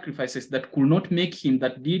and sacrifices that could not make him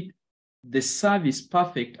that did the service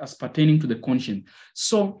perfect as pertaining to the conscience.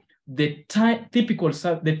 So the typical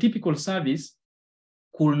service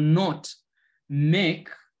could not make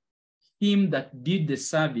him that did the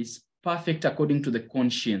service perfect according to the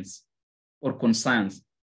conscience or conscience.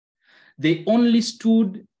 They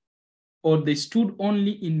stood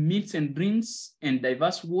only in meats and drinks and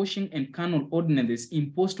diverse washing and carnal ordinances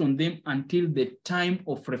imposed on them until the time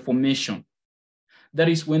of Reformation. That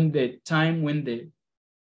is when the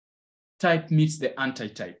type meets the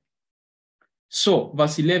antitype. So,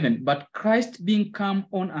 verse 11, but Christ being come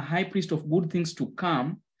on a high priest of good things to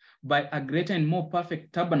come, by a greater and more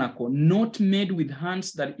perfect tabernacle, not made with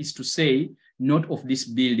hands, that is to say, not of this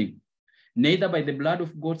building, neither by the blood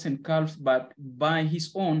of goats and calves, but by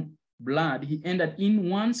his own blood, he entered in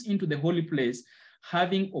once into the holy place,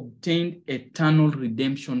 having obtained eternal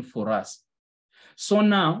redemption for us. So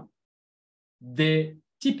now, the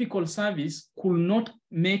typical service could not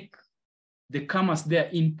make the comers there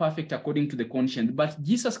imperfect according to the conscience, but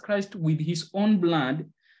Jesus Christ with his own blood,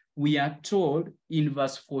 we are told in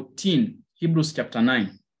verse 14, Hebrews chapter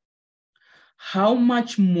 9, how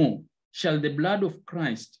much more shall the blood of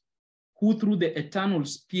Christ, who through the eternal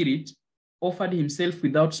Spirit offered himself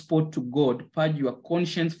without spot to God, purge your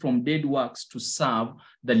conscience from dead works to serve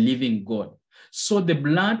the living God. So the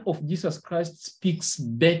blood of Jesus Christ speaks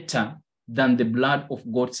better than the blood of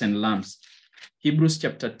goats and lambs. Hebrews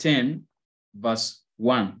chapter 10, verse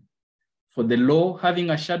 1. For the law, having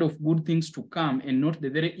a shadow of good things to come and not the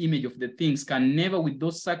very image of the things, can never with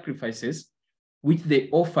those sacrifices which they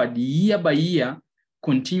offered year by year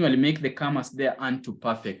continually make the comers thereunto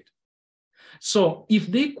perfect. So if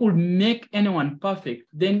they could make anyone perfect,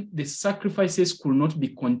 then the sacrifices could not be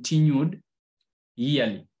continued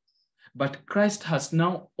yearly. But Christ has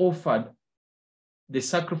now offered the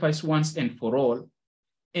sacrifice once and for all,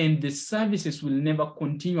 and the services will never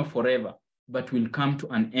continue forever, but will come to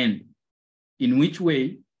an end. In which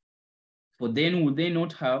way? For then would they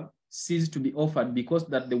not have ceased to be offered, because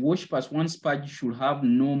that the worshippers once purged should have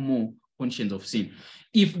no more conscience of sin.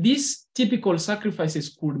 If these typical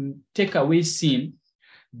sacrifices could take away sin,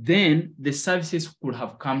 then the services could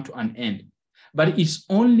have come to an end. But it's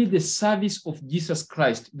only the service of Jesus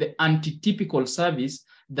Christ, the antitypical service,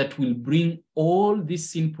 that will bring all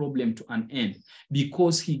this sin problem to an end,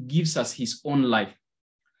 because he gives us his own life.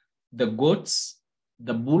 The goats,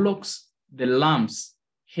 the bullocks, the lambs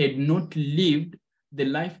had not lived the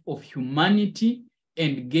life of humanity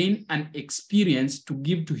and gained an experience to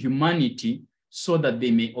give to humanity so that they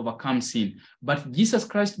may overcome sin. But Jesus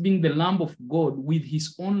Christ, being the Lamb of God with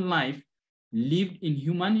his own life, lived in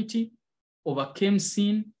humanity, overcame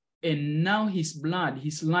sin, and now his blood,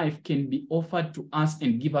 his life can be offered to us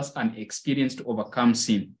and give us an experience to overcome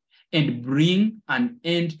sin and bring an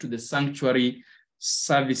end to the sanctuary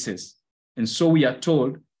services. And so we are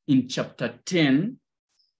told in chapter 10,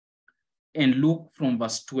 and look from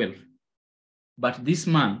verse 12. But this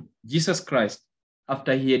man, Jesus Christ,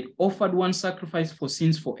 after he had offered one sacrifice for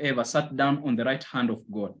sins forever, sat down on the right hand of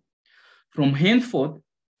God. From henceforth,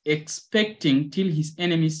 expecting till his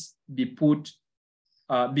enemies be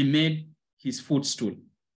made his footstool.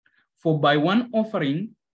 For by one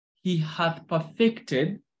offering he hath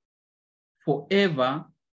perfected forever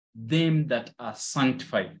them that are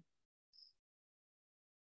sanctified.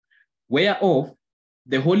 Whereof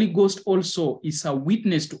the Holy Ghost also is a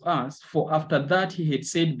witness to us, for after that he had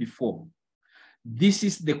said before, this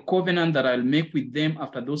is the covenant that I'll make with them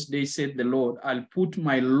after those days, said the Lord. I'll put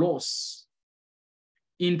my laws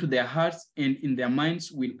into their hearts, and in their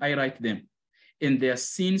minds will I write them, and their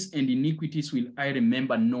sins and iniquities will I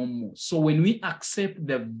remember no more. So when we accept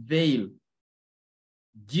the veil,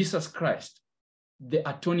 Jesus Christ, the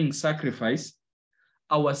atoning sacrifice,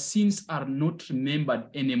 our sins are not remembered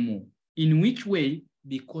anymore. In which way?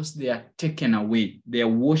 Because they are taken away. They are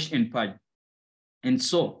washed and purged. And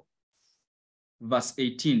so, verse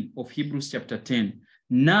 18 of Hebrews chapter 10,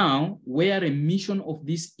 now where remission of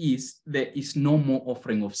this is, there is no more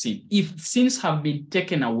offering of sin. If sins have been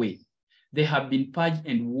taken away, they have been purged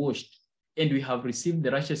and washed, and we have received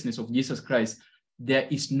the righteousness of Jesus Christ, there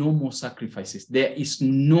is no more sacrifices. There is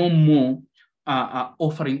no more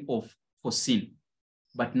offering for sin.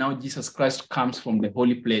 But now Jesus Christ comes from the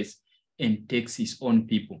holy place and takes his own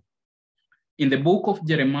people. In the book of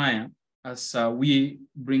Jeremiah, as we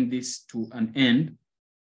bring this to an end,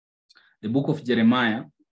 the book of Jeremiah,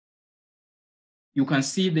 you can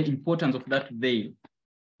see the importance of that veil,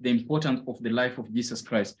 the importance of the life of Jesus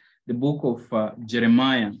Christ. The book of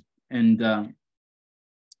Jeremiah, and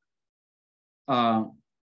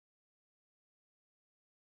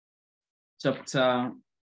chapter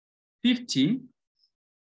 50,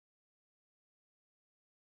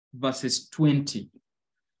 verses 20.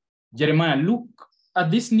 Jeremiah, look at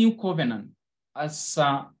this new covenant as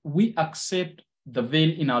we accept the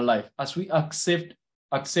veil in our life, as we accept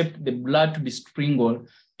the blood to be sprinkled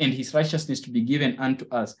and his righteousness to be given unto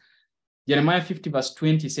us. Jeremiah 50 verse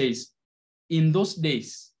 20 says, in those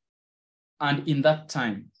days and in that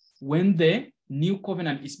time, when the new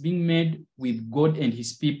covenant is being made with God and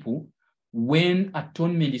his people, when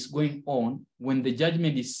atonement is going on, when the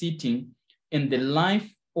judgment is sitting, and the life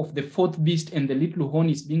of the fourth beast and the little horn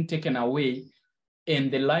is being taken away,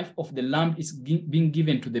 and the life of the lamb is being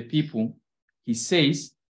given to the people, he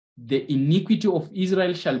says, the iniquity of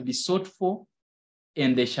Israel shall be sought for,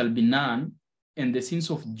 and there shall be none, and the sins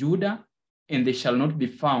of Judah, and they shall not be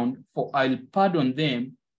found, for I'll pardon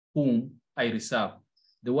them whom I reserve.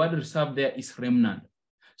 The word reserve there is remnant.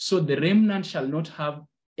 So the remnant shall not have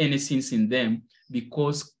any sins in them,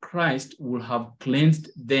 because Christ will have cleansed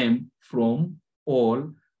them from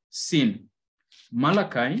all sin.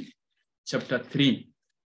 Malachi chapter 3.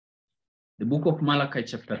 The book of Malachi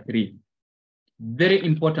chapter 3. Very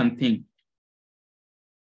important thing.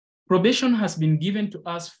 Probation has been given to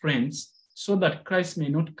us, friends, so that Christ may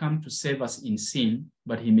not come to save us in sin,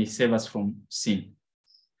 but he may save us from sin.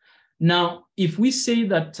 Now, if we say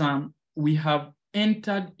that we have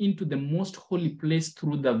entered into the most holy place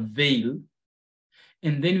through the veil,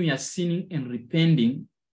 and then we are sinning and repenting,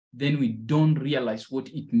 then we don't realize what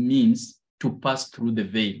it means to pass through the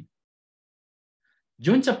veil.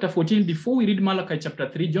 John chapter 14, before we read Malachi chapter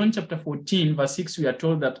 3, John chapter 14, verse 6, we are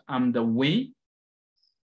told that I'm the way,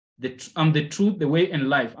 I'm the truth, the way, and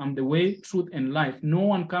life. I'm the way, truth, and life. No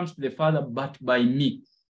one comes to the Father but by me.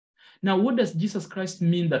 Now, what does Jesus Christ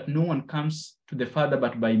mean that no one comes to the Father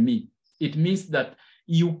but by me? It means that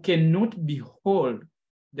you cannot behold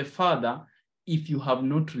the Father if you have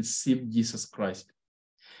not received Jesus Christ.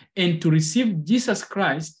 And to receive Jesus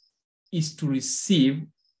Christ is to receive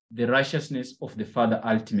the righteousness of the Father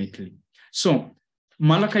ultimately. So,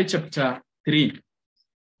 Malachi chapter 3,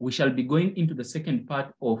 we shall be going into the second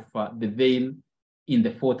part of the veil in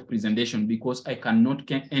the fourth presentation, because I cannot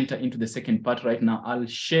enter into the second part right now. I'll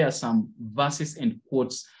share some verses and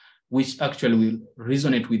quotes which actually will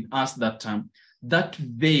resonate with us that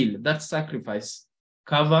veil, that sacrifice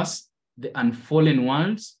covers the unfallen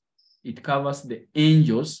worlds, it covers the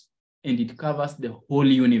angels, and it covers the whole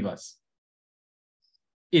universe.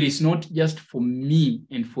 It is not just for me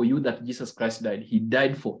and for you that Jesus Christ died. He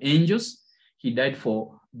died for angels, he died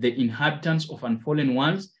for the inhabitants of unfallen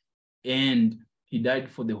worlds, and he died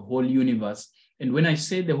for the whole universe. And when I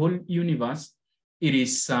say the whole universe, it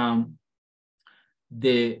is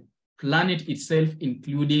the planet itself,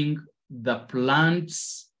 including the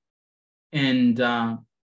plants and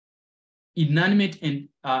inanimate and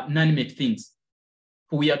animate things.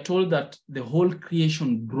 For we are told that the whole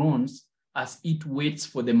creation groans as it waits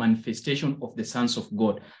for the manifestation of the sons of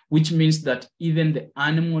God, which means that even the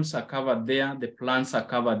animals are covered there, the plants are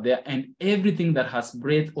covered there, and everything that has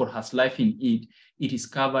breath or has life in it, it is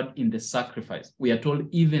covered in the sacrifice. We are told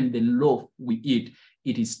even the loaf we eat,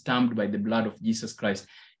 it is stamped by the blood of Jesus Christ.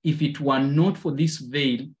 If it were not for this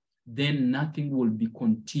veil, then nothing will be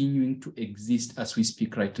continuing to exist as we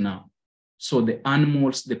speak right now. So the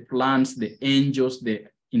animals, the plants, the angels, the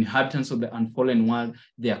inhabitants of the unfallen world,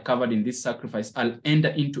 they are covered in this sacrifice. I'll enter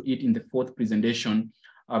into it in the fourth presentation,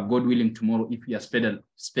 God willing, tomorrow, if we are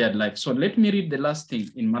spared life. So let me read the last thing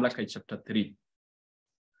in Malachi chapter 3.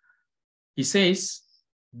 He says,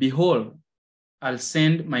 behold, I'll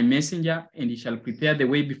send my messenger, and he shall prepare the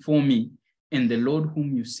way before me, and the Lord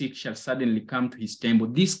whom you seek shall suddenly come to his temple.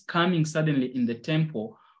 This coming suddenly in the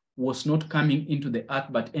temple was not coming into the earth,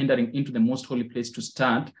 but entering into the most holy place to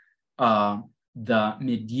start the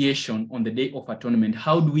mediation on the Day of Atonement.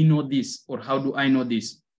 How do we know this, or how do I know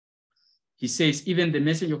this? He says, even the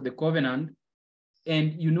message of the covenant,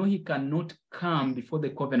 and you know he cannot come before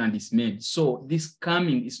the covenant is made. So this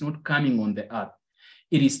coming is not coming on the earth.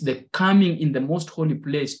 It is the coming in the most holy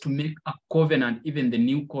place to make a covenant, even the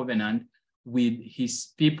new covenant, with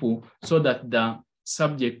his people, so that the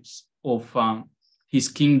subjects of his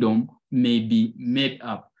kingdom may be made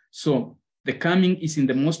up. So the coming is in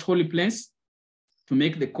the most holy place to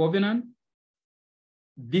make the covenant.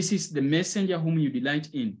 This is the messenger whom you delight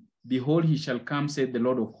in. Behold, he shall come, said the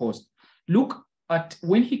Lord of hosts. Look at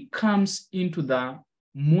when he comes into the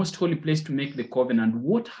most holy place to make the covenant,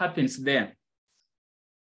 what happens there?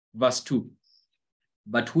 Verse 2.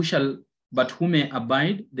 But who may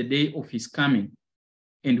abide the day of his coming,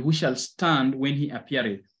 and who shall stand when he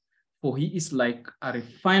appeareth? for he is like a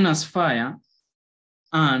refiner's fire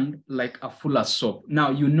and like a fuller's soap.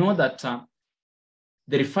 Now, you know that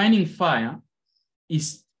the refining fire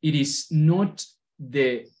is not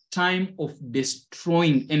the time of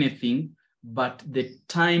destroying anything, but the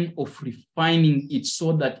time of refining it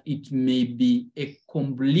so that it may be a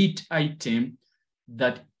complete item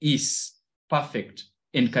that is perfect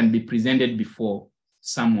and can be presented before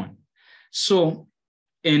someone. So,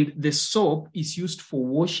 and the soap is used for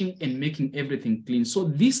washing and making everything clean. So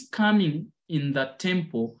this coming in the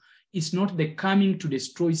temple is not the coming to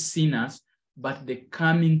destroy sinners, but the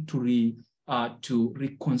coming to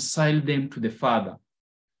reconcile them to the Father.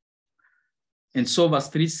 And so verse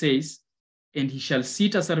 3 says, and he shall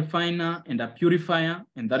sit as a refiner and a purifier.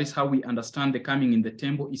 And that is how we understand the coming in the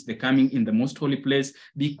temple is the coming in the most holy place,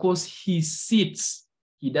 because he sits,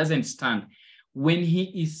 he doesn't stand. When he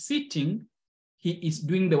is sitting, he is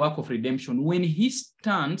doing the work of redemption. When he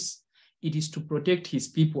stands, it is to protect his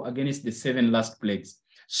people against the 7 last plagues.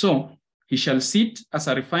 So he shall sit as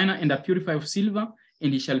a refiner and a purifier of silver,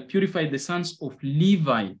 and he shall purify the sons of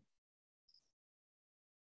Levi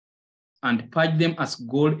and purge them as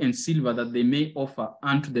gold and silver, that they may offer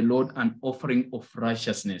unto the Lord an offering of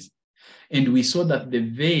righteousness. And we saw that the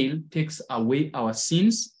veil takes away our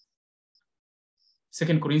sins,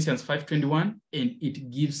 2 Corinthians 5:21, and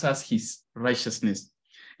it gives us his righteousness.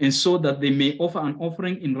 And so that they may offer an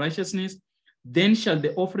offering in righteousness, then shall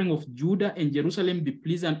the offering of Judah and Jerusalem be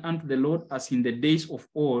pleasant unto the Lord, as in the days of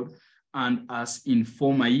old and as in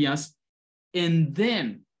former years. And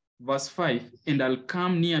then, verse 5, and I'll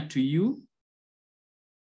come near to you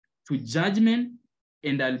to judgment,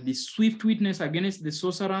 and I'll be swift witness against the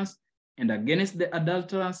sorcerers, and against the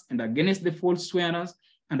adulterers, and against the false swearers,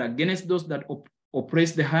 and against those that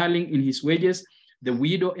oppress the hireling in his wages, the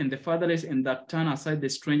widow and the fatherless, and that turn aside the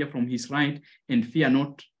stranger from his right, and fear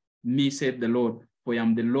not me, saith the Lord. For I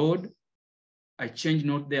am the Lord, I change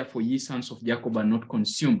not, therefore ye sons of Jacob are not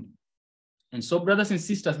consumed. And so, brothers and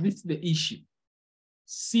sisters, this is the issue.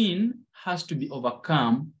 Sin has to be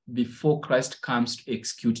overcome before Christ comes to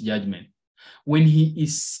execute judgment. When he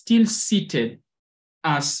is still seated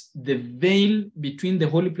as the veil between the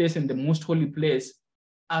holy place and the most holy place,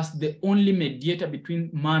 as the only mediator between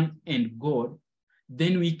man and God,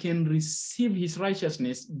 then we can receive his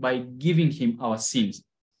righteousness by giving him our sins.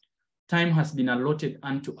 Time has been allotted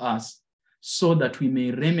unto us so that we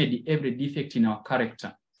may remedy every defect in our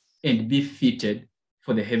character and be fitted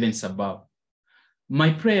for the heavens above.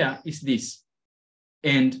 My prayer is this,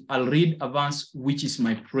 and I'll read a verse which is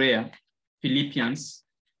my prayer, Philippians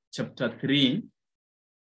chapter 3.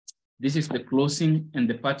 This is the closing and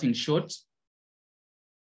the parting shot.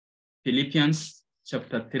 Philippians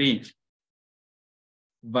chapter 3,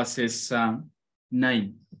 verses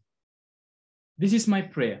 9. This is my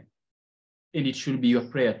prayer, and it should be your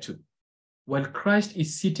prayer too. While Christ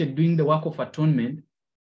is seated doing the work of atonement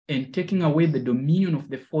and taking away the dominion of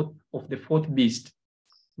the fourth beast,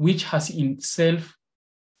 which has in itself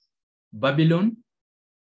Babylon,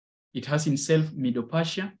 it has in itself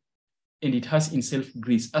Medo-Persia, and it has in itself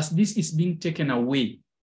Greece. As this is being taken away,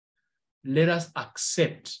 let us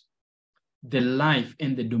accept the life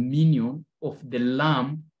and the dominion of the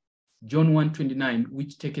Lamb, John 1:29,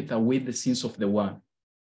 which taketh away the sins of the world,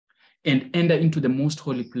 and enter into the most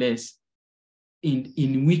holy place.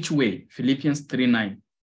 In which way? Philippians 3:9,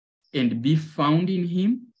 and be found in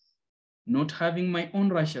him, not having my own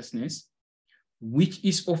righteousness, which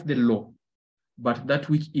is of the law, but that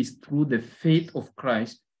which is through the faith of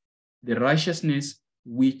Christ, the righteousness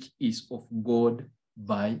which is of God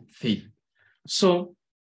by faith. So,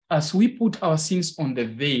 as we put our sins on the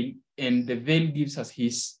veil, and the veil gives us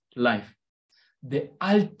his life, the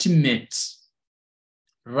ultimate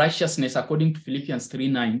righteousness, according to Philippians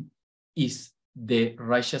 3:9, is the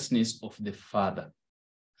righteousness of the Father.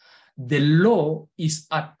 The law is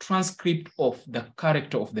a transcript of the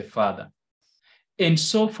character of the Father. And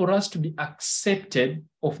so for us to be accepted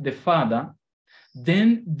of the Father,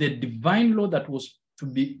 then the divine law that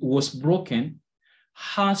was broken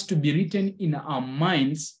has to be written in our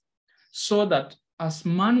minds, so that as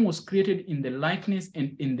man was created in the likeness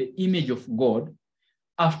and in the image of God,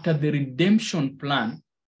 after the redemption plan,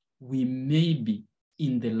 we may be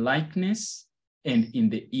in the likeness and in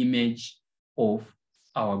the image of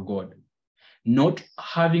our God. Not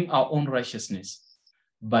having our own righteousness,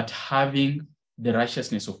 but having the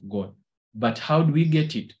righteousness of God. But how do we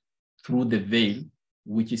get it? Through the veil,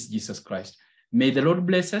 which is Jesus Christ. May the Lord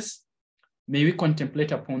bless us. May we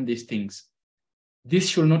contemplate upon these things. This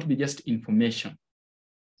should not be just information.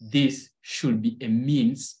 This should be a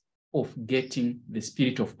means of getting the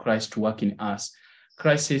Spirit of Christ to work in us.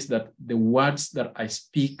 Christ says that the words that I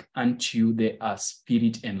speak unto you, they are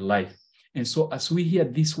spirit and life. And so as we hear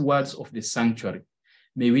these words of the sanctuary,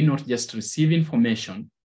 may we not just receive information,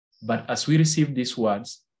 but as we receive these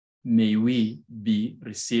words, may we be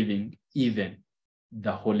receiving even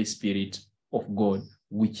the Holy Spirit of God,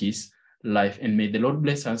 which is life. And may the Lord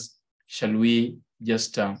bless us. Shall we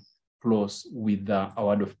just close with a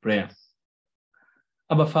word of prayer?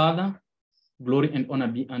 Abba Father, glory and honor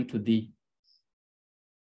be unto thee.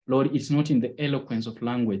 Lord, it's not in the eloquence of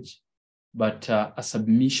language, but a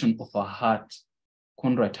submission of our heart,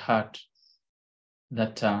 contrite heart,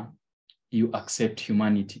 that you accept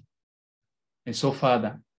humanity. And so,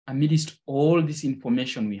 Father, amidst all this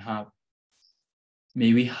information we have,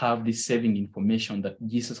 may we have this saving information that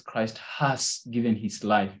Jesus Christ has given his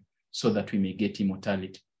life so that we may get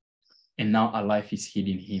immortality. And now our life is hid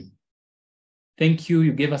in him. Thank you,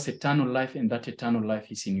 you gave us eternal life, and that eternal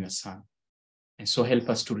life is in your Son. And so help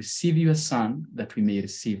us to receive your Son, that we may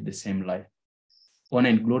receive the same life. Honor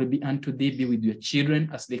and glory be unto thee. Be with your children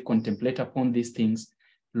as they contemplate upon these things.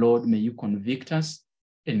 Lord, may you convict us,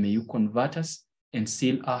 and may you convert us, and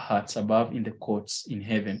seal our hearts above in the courts in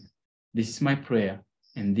heaven. This is my prayer,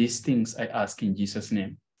 and these things I ask in Jesus'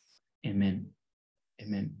 name. Amen.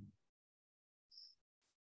 Amen.